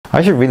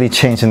I should really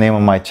change the name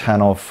of my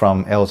channel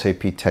from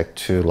LJP Tech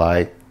to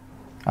like,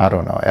 I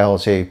don't know,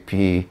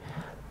 LJP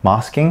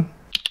Masking.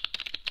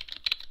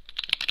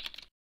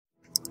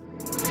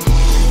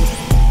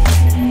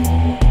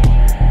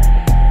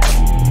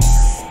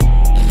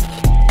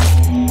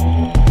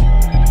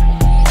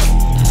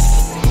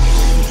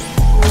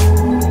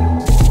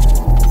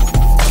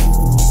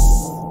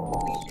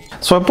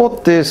 So I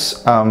bought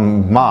this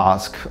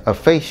mask, a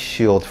face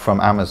shield from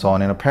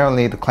Amazon, and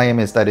apparently the claim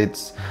is that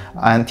it's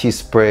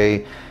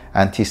anti-spray,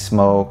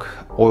 anti-smoke,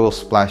 oil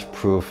splash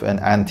proof,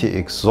 and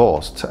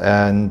anti-exhaust.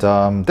 And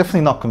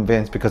definitely not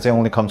convinced because it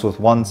only comes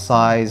with one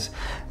size,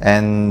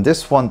 and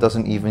this one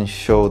doesn't even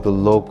show the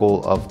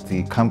logo of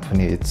the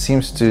company. It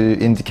seems to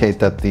indicate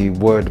that the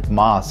word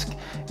mask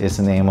is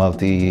the name of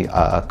the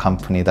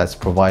company that's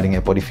providing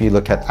it. But if you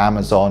look at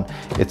Amazon,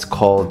 it's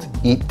called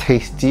Eat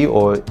Tasty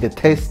or Eat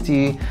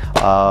Tasty,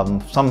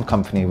 some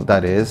company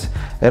that is.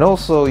 And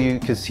also you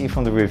can see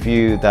from the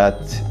review that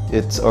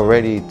it's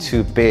already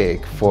too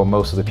big for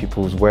most of the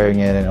people who's wearing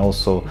it, and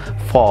also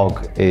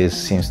fog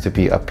seems to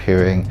be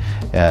appearing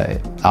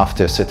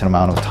after a certain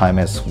amount of time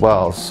as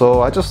well.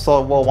 So I just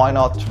thought, well, why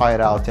not try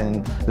it out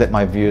and let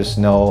my viewers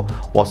know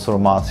what sort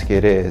of mask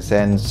it is.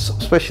 And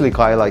especially a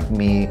guy like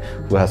me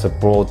who has a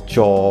broad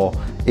jaw,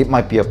 it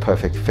might be a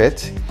perfect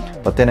fit.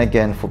 But then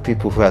again, for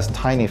people who has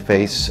tiny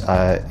face,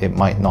 it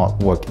might not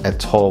work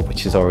at all,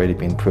 which has already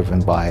been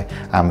proven by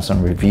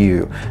Amazon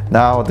review.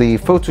 Now, the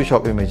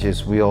Photoshop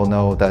images, we all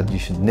know that you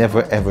should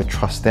never ever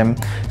trust them,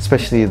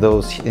 especially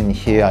those in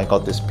here. I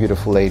got this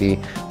beautiful lady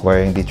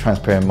wearing the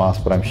transparent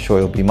mask, but I'm sure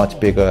it'll be much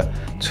bigger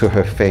to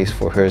her face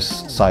for her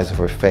size of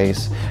her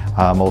face.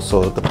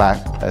 Also the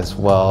back as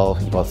well.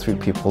 You got three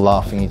people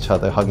laughing each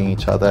other, hugging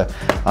each other.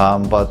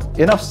 But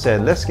enough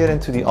said, let's get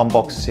into the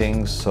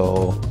unboxing.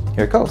 So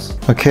here it goes.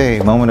 Okay,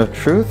 moment of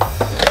truth.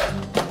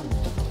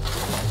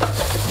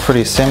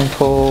 Pretty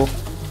simple.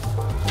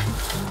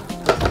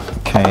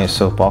 Okay,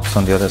 so box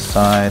on the other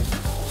side.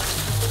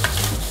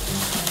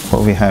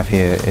 What we have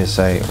here is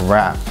a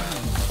wrap.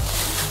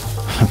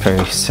 A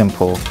very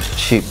simple,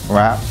 cheap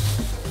wrap.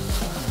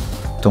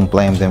 Don't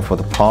blame them for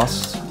the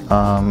cost.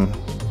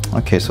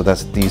 Okay, so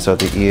these are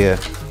the ear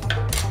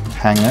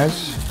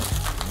hangers,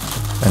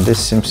 and this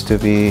seems to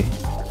be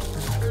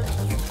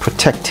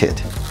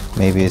protected.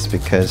 Maybe it's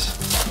because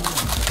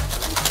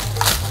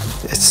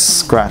it's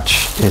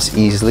scratched as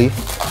easily,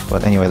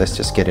 but anyway, let's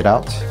just get it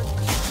out.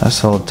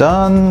 That's all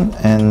done,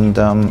 and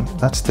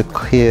that's the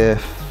clear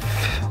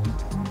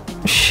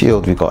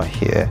shield we got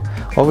here.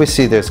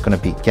 Obviously there's going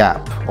to be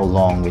gap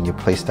along when you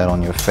place that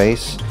on your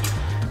face,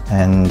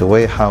 and the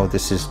way how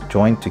this is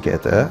joined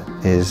together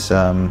is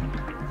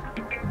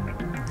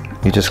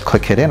you just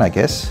click it in, I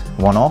guess,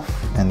 one off,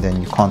 and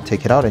then you can't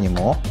take it out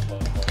anymore.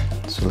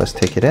 So let's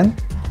take it in,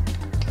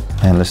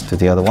 and let's do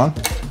the other one.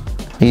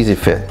 Easy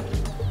fit,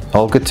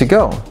 all good to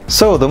go.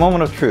 So the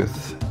moment of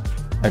truth.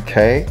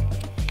 Okay,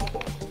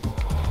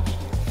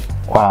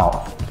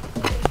 wow.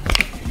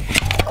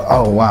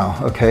 Oh wow,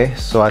 okay,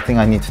 so I think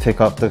I need to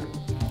take off the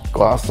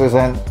glasses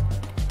and,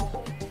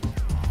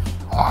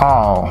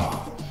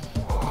 wow,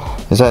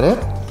 is that it?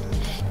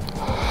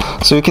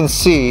 So you can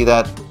see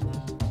that,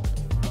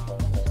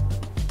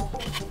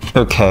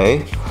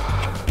 okay,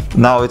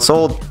 now it's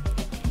all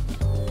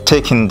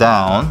taken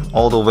down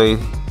all the way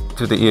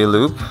to the ear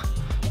loop,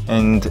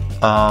 and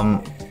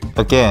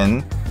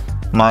again,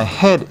 my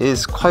head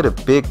is quite a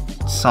big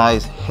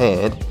size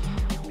head,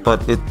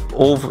 but it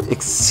over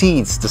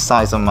exceeds the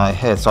size of my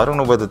head, so I don't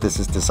know whether this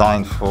is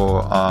designed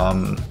for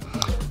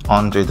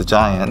Andre the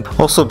Giant.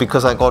 Also,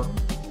 because I got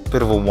a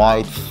bit of a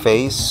wide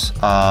face,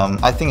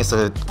 I think it's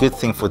a good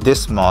thing for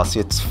this mask.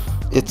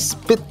 It's a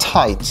bit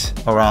tight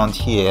around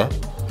here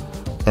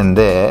and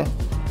there,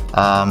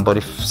 but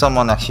if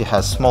someone actually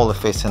has smaller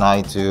face than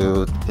I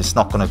do, it's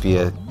not going to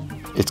be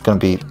it's going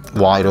to be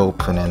wide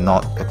open and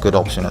not a good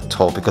option at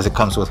all, because it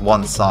comes with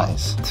one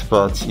size.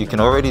 But you can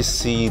already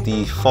see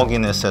the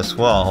fogginess as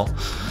well.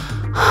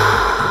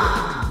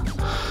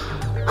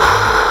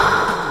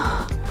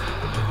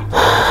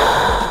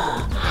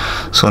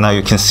 So now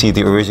you can see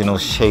the original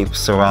shape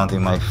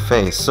surrounding my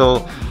face.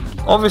 So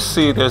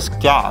obviously there's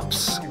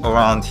gaps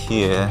around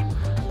here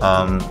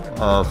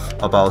of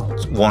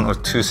about 1 or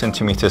 2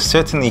 centimeters.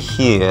 Certainly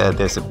here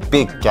there's a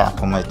big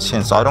gap on my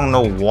chin, so I don't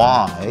know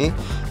why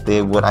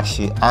they would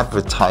actually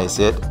advertise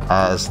it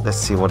as, let's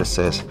see what it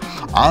says,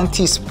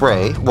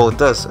 anti-spray. Well, it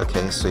does,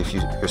 okay, so if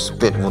your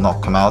spit will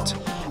not come out.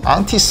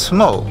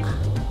 Anti-smoke,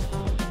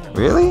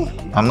 really?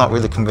 I'm not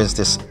really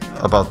convinced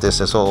about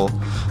this at all.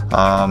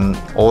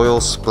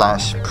 Oil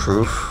splash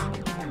proof.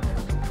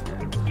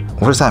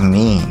 What does that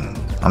mean?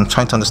 I'm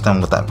trying to understand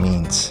what that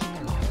means.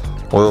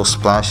 Oil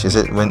splash, is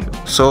it when,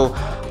 so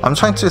I'm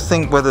trying to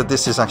think whether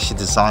this is actually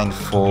designed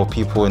for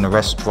people in a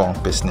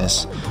restaurant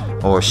business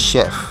or a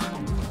chef,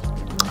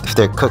 if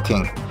they're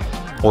cooking.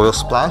 Oil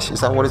splash, is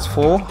that what it's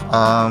for?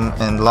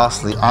 And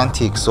lastly,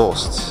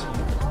 anti-exhaust.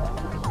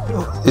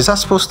 Is that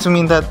supposed to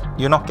mean that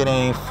you're not getting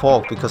any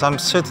fog? Because I'm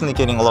certainly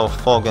getting a lot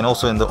of fog, and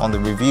also on the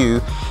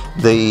review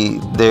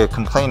they're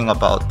complaining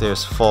about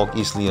there's fog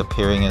easily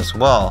appearing as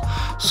well.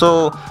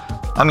 So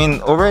I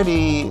mean,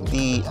 already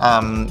the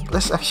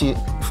let's actually,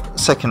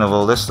 second of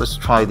all, let's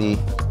try the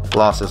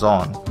glasses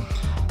on.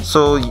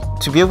 So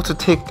to be able to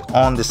take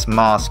on this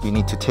mask, you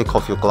need to take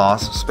off your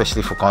glass,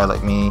 especially for a guy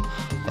like me,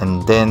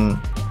 and then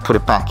put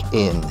it back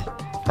in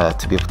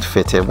to be able to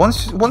fit it.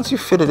 Once you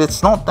fit it,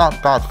 it's not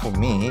that bad for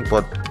me,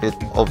 but it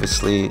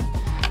obviously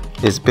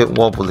is a bit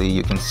wobbly.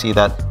 You can see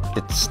that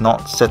it's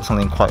not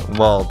settling quite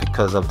well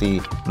because of the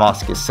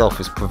mask itself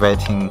is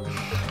preventing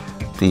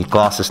the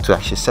glasses to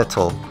actually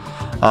settle.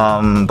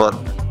 But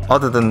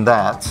other than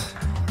that,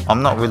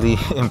 I'm not really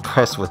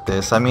impressed with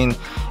this. I mean,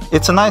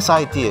 it's a nice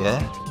idea.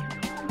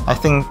 I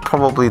think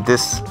probably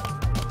this,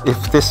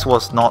 if this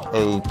was not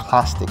a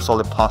plastic,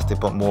 solid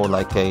plastic, but more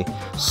like a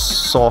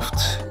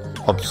soft,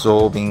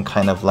 absorbing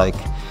kind of like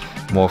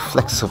more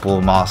flexible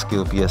mask, it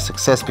would be a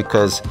success,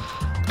 because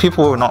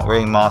people who are not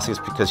wearing masks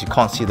because you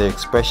can't see their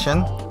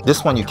expression.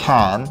 This one you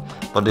can,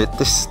 but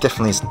this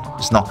definitely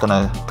is not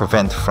gonna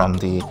prevent from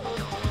the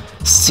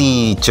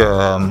C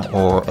germ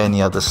or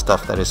any other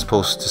stuff that is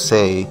supposed to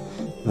say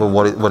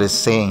what it's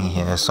saying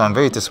here. So I'm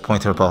very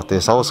disappointed about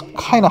this. I was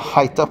kind of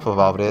hyped up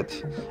about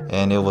it,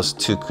 and it was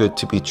too good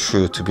to be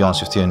true, to be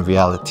honest with you, in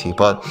reality.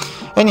 But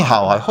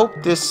anyhow, I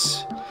hope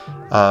this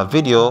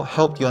video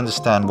helped you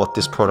understand what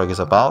this product is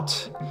about.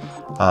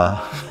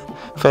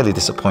 Fairly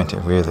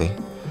disappointed, really.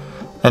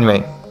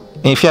 Anyway,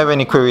 if you have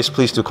any queries,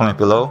 please do comment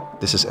below.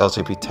 This is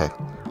LJP Tech.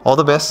 All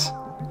the best.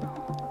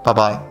 Bye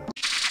bye.